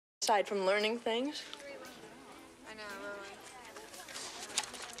Aside from learning things. I know, really.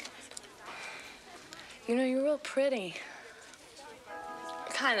 You know, you're real pretty.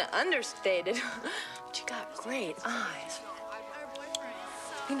 Kind of understated, but you got great eyes.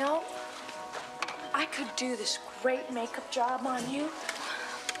 You know, I could do this great makeup job on you.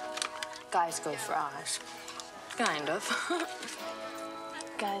 Guys go for eyes. Kind of.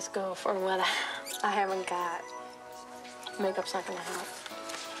 Guys go for what I haven't got. Makeup's not gonna help.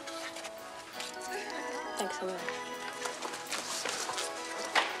 Thanks a lot.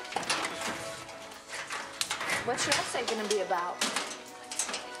 What's your essay gonna be about?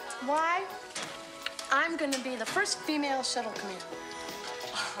 Why? I'm gonna be the first female shuttle commander.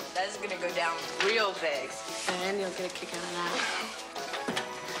 Oh, that's gonna go down real big. And you'll get a kick out of that.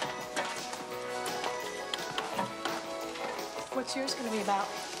 What's yours gonna be about?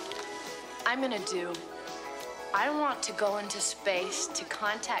 I want to go into space to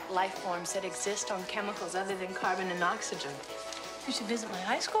contact life forms that exist on chemicals other than carbon and oxygen. You should visit my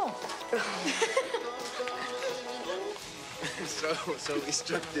high school. So we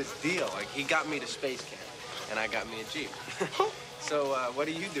struck this deal. Like, he got me to space camp, and I got me a Jeep. So, what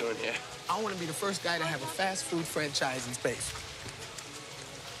are you doing here? I want to be the first guy to have a fast food franchise in space.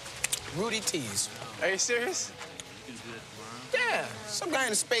 Rudy T's. Are you serious? Yeah, some guy in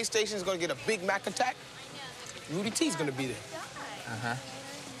the space station is going to get a Big Mac attack. Rudy T's going to be there. Uh-huh.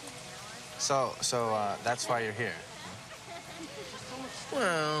 So that's why you're here?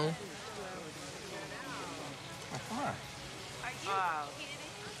 Well... Come on.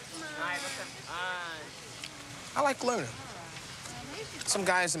 I like learning. Some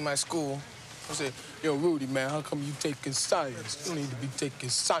guys in my school will say, yo, Rudy, man, how come you taking science? You don't need to be taking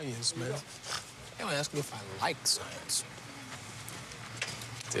science, man. They don't ask me if I like science.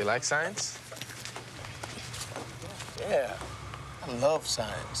 Do you like science? Yeah, I love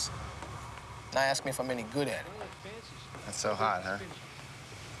science. Now ask me if I'm any good at it. That's so hot, huh?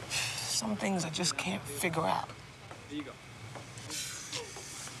 Some things I just can't figure out. There you go.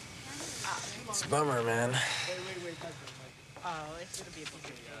 It's a bummer, man.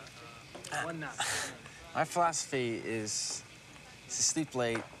 My philosophy is to sleep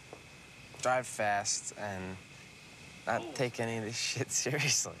late, drive fast, and not take any of this shit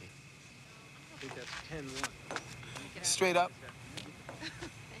seriously. I think that's 10-1. Straight up.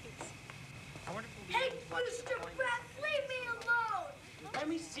 Hey, Booster Breath, leave me alone! Let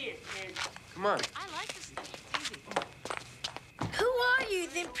me see it, kid. Come on. I like this thing. It's easy. Who are you,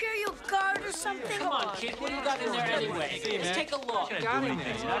 the Imperial Guard or something? Come on, kid. What do you got in there anyway? Let's take a look.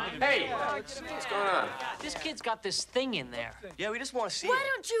 Hey, what's going on? This kid's got this thing in there. Yeah, we just want to see Why it.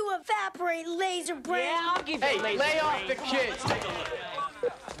 don't you evaporate, laser brain? Yeah, I'll give you Hey, a laser lay off brain. the kids.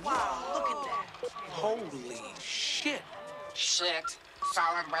 Wow, look at that. Holy shit. Shit.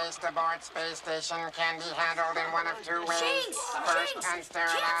 Solid waste aboard space station can be handled in one of two ways. Jinx! First, Jinx!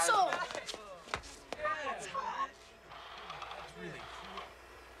 unsterilized. Cancel!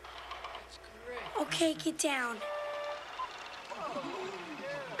 Okay, get down.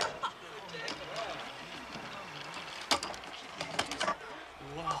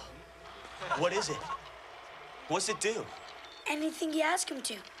 Whoa. What is it? What's it do? Anything you ask him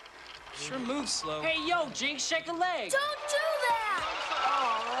to. Sure moves slow. Hey, yo, Jinx, shake a leg. Don't do that!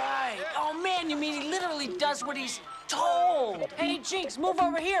 All right. Oh, man, you mean he literally does what he's told. Hey, Jinx, move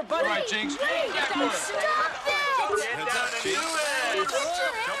over here, buddy. Wait, Jinx. Wait, stop it! Get down and do it. Get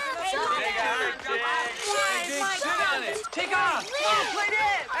your hands off Sit on it. Take off. Oh, play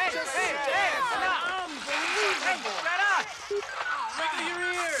dead. Hey, shut up. Hey, shut up. Look at your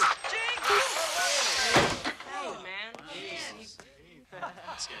ears. Jinx. Hey, man. Jeez.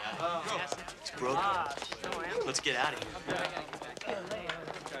 Let's get out of here. It's broken. Let's get out of here.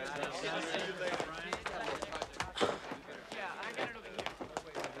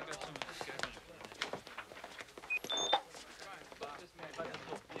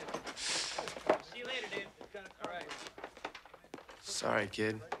 See you later, dude. All right. Sorry,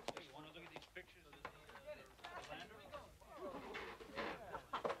 kid.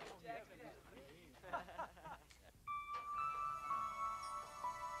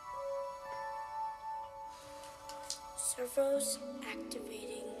 Servos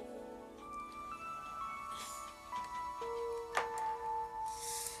activating.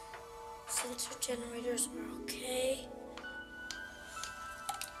 Sensor generators are okay.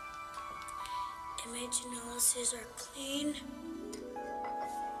 Image analyses are clean.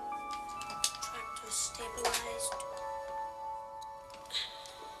 Tractor stabilized.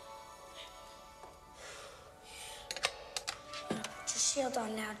 Put your shield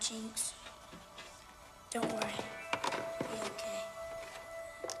on now, Jinx. Don't worry. Be okay.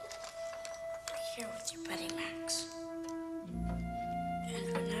 here with your buddy Max.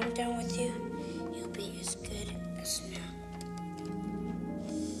 And when I'm done with you, you'll be as good as new.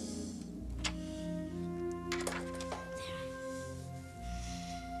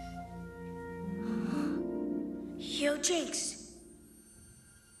 Yo, Jinx.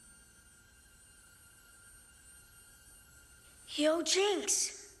 Yo,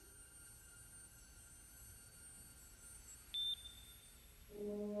 Jinx.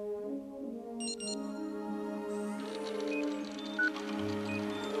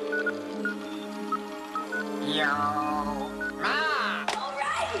 Yo, Ma! All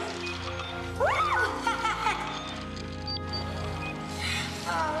right. Woo!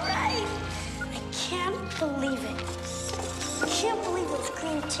 All right. I can't believe it. I can't believe those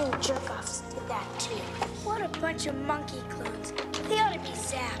Green Team jerk-offs did that too. What a bunch of monkey clones. They ought to be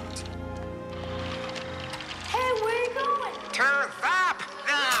zapped. Hey, where are you going? To zap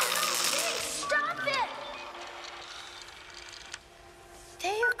them! Stop it!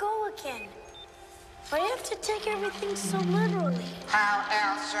 There you go again. Why do you have to take everything so literally? How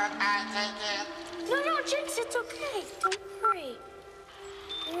else should I take it? No, Jinx, it's okay. Don't worry.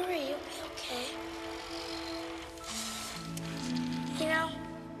 Don't worry, you'll be okay. You know,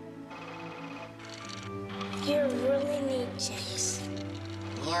 you're really neat, Jinx.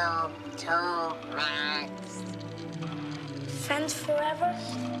 You too, Max. Friends forever?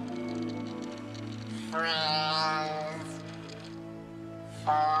 Friends.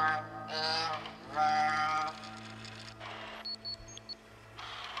 Forever.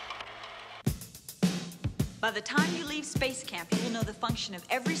 By the time you leave space camp, you will know the function of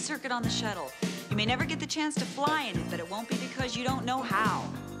every circuit on the shuttle. You may never get the chance to fly in it, but it won't be because you don't know how.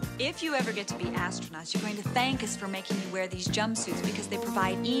 If you ever get to be astronauts, you're going to thank us for making you wear these jumpsuits because they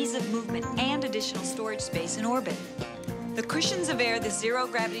provide ease of movement and additional storage space in orbit. The cushions of air the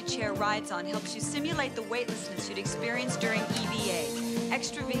zero-gravity chair rides on helps you simulate the weightlessness you'd experience during EVA,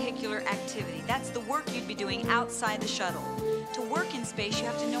 extravehicular activity. That's the work you'd be doing outside the shuttle. To work in space, you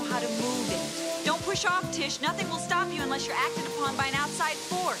have to know how to move in it. Don't push off, Tish. Nothing will stop you unless you're acted upon by an outside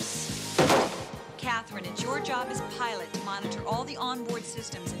force. Catherine, it's your job as pilot to monitor all the onboard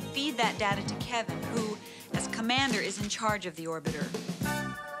systems and feed that data to Kevin, who, as commander, is in charge of the orbiter.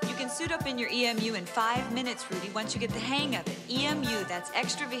 You can suit up in your EMU in 5 minutes, Rudy, once you get the hang of it. EMU, that's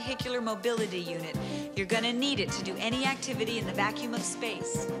Extravehicular Mobility Unit. You're gonna need it to do any activity in the vacuum of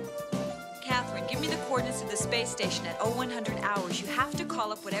space. Catherine, give me the coordinates of the space station at 0100 hours. You have to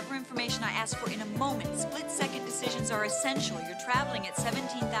call up whatever information I ask for in a moment. Split-second decisions are essential. You're traveling at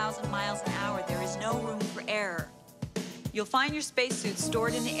 17,000 miles an hour. There is no room for error. You'll find your spacesuit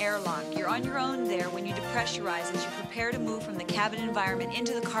stored in the airlock. You're on your own there when you depressurize as you prepare to move from the cabin environment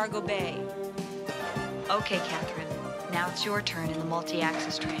into the cargo bay. Okay, Catherine. Now it's your turn in the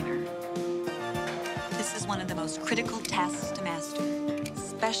multi-axis trainer. This is one of the most critical tasks to master,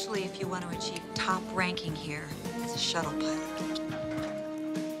 especially if you want to achieve top ranking here as a shuttle pilot.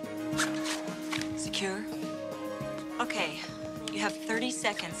 Secure? Okay, you have 30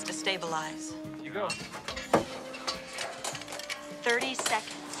 seconds to stabilize. You go. 30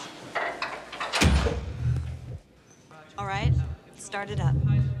 seconds. All right, start it up.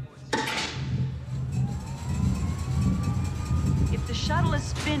 If the shuttle is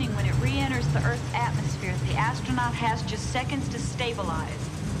spinning when it re-enters the Earth's atmosphere, the astronaut has just seconds to stabilize,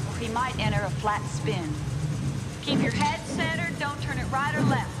 or he might enter a flat spin. Keep your head centered, don't turn it right or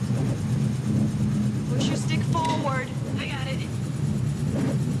left. Push your stick forward. I got it.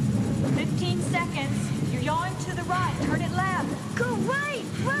 15 seconds. You're yawing to the right, turn it left. Go right.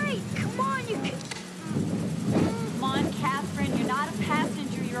 Come on, you can... Come on, Catherine, you're not a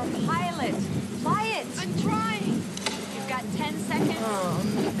passenger, you're a pilot. Fly it. I'm trying. You've got 10 seconds. Oh,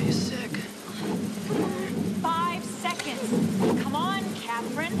 I'm gonna be sick. 5 seconds. Come on,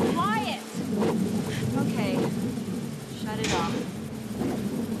 Catherine, fly it. Okay, shut it off.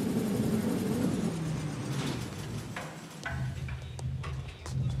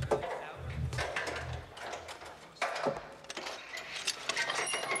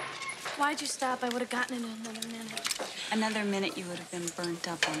 Why'd you stop? I would have gotten in another minute. Another minute, you would have been burnt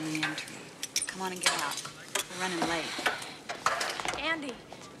up on re-entry. Come on and get out. We're running late. Andy,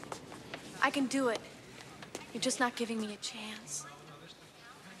 I can do it. You're just not giving me a chance.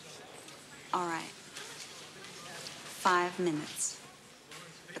 All right. 5 minutes.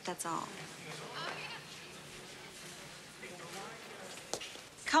 But that's all.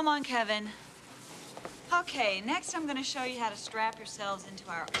 Come on, Kevin. Okay, next I'm going to show you how to strap yourselves into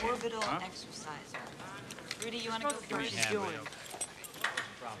our orbital exerciser. Rudy, you want to go first?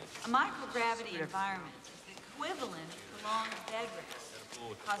 A microgravity environment is the equivalent of a long bed rest.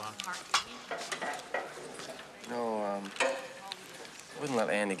 No, I wouldn't let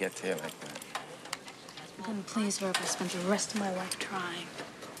Andy get to you like that. I'm gonna please her if I spend the rest of my life trying.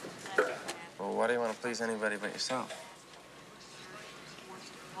 Well, why do you want to please anybody but yourself?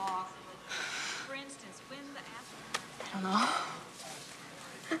 For instance, when the I don't know.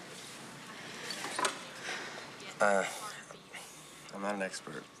 I'm not an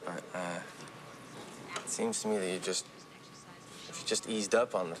expert, but it seems to me that if you just eased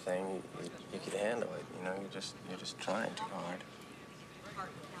up on the thing, you could handle it. You know, you're just trying too hard.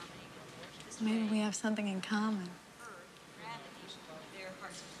 Maybe we have something in common.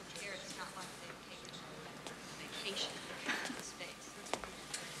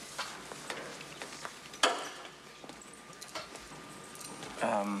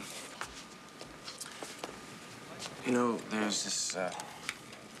 You know, there's this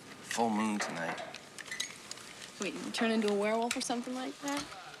full moon tonight. Wait, you turn into a werewolf or something like that?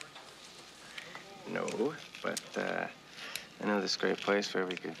 No, but I know this great place where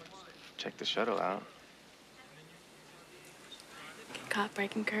we could check the shuttle out. Get caught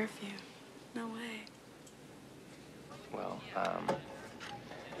breaking curfew. No way. Well,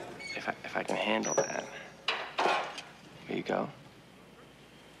 if I can handle that, here you go.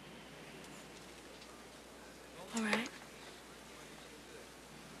 All right.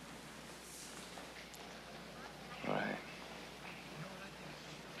 All right.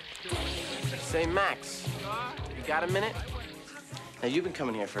 Say, Max, you got a minute? Now, you've been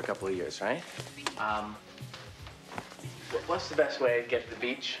coming here for a couple of years, right? What's the best way to get to the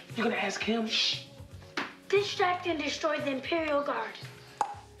beach? You gonna ask him? Shh. Distract and destroy the Imperial Guard.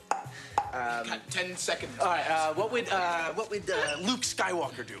 10 seconds. All right, what would Luke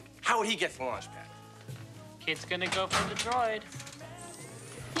Skywalker do? How would he get to the launch pad? Kid's gonna go for the droid.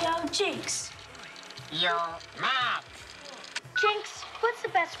 Yo, Jinx. Yo, Matt. Jinx, what's the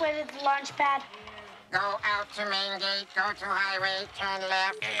best way to the launch pad? Go out to main gate, go to highway, turn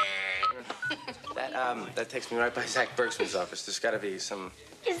left. That takes me right by Zach Bergsman's office. There's got to be some...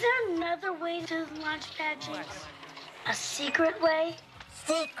 Is there another way to the launch pad, Jinx? A secret way?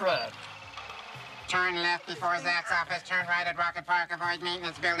 Secret. Turn left before Zach's office, turn right at Rocket Park, avoid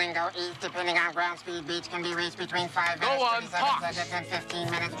maintenance building, go east. Depending on ground speed, beach can be reached between 5 minutes, 37 seconds, and 15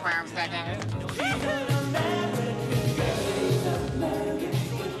 minutes, 12 seconds.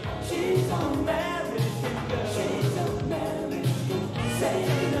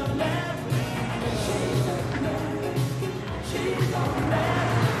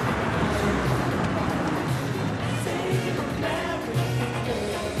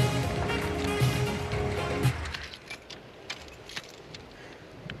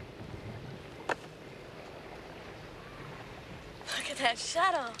 Look at that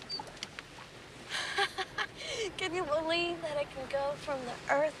shuttle. Can you believe that it can go from the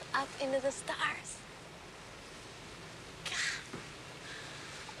Earth up into the stars? God.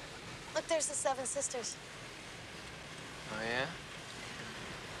 Look, there's the Seven Sisters. Oh, yeah?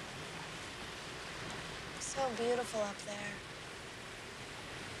 So beautiful up there.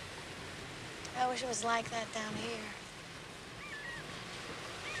 I wish it was like that down here.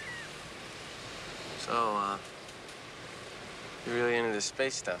 So, you're really into this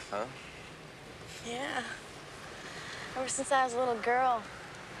space stuff, huh? Yeah. Ever since I was a little girl.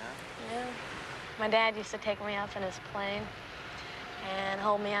 Yeah? Yeah. My dad used to take me up in his plane and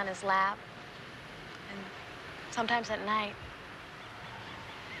hold me on his lap. And sometimes at night,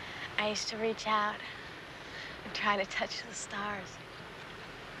 I used to reach out and try to touch the stars.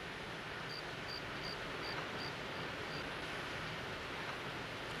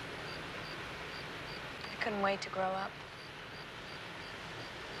 I couldn't wait to grow up.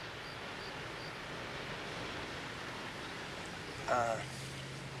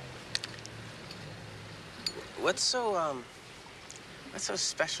 What's so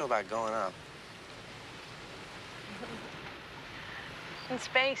special about going up? In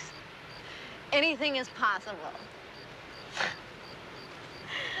space, anything is possible.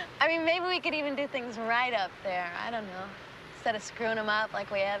 I mean, maybe we could even do things right up there. I don't know. Instead of screwing them up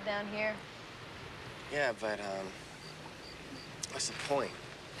like we have down here. Yeah, but, what's the point?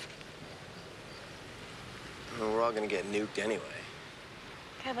 I mean, we're all gonna get nuked anyway.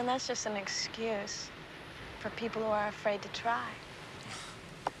 Kevin, that's just an excuse for people who are afraid to try.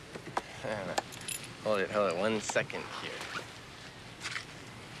 Hold it 1 second here.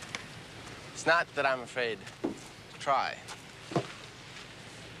 It's not that I'm afraid to try.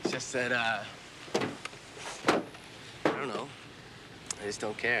 It's just that, I don't know. I just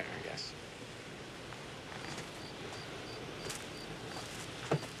don't care, I guess.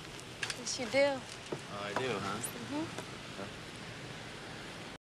 Yes, you do. Oh, I do, huh? Mm-hmm.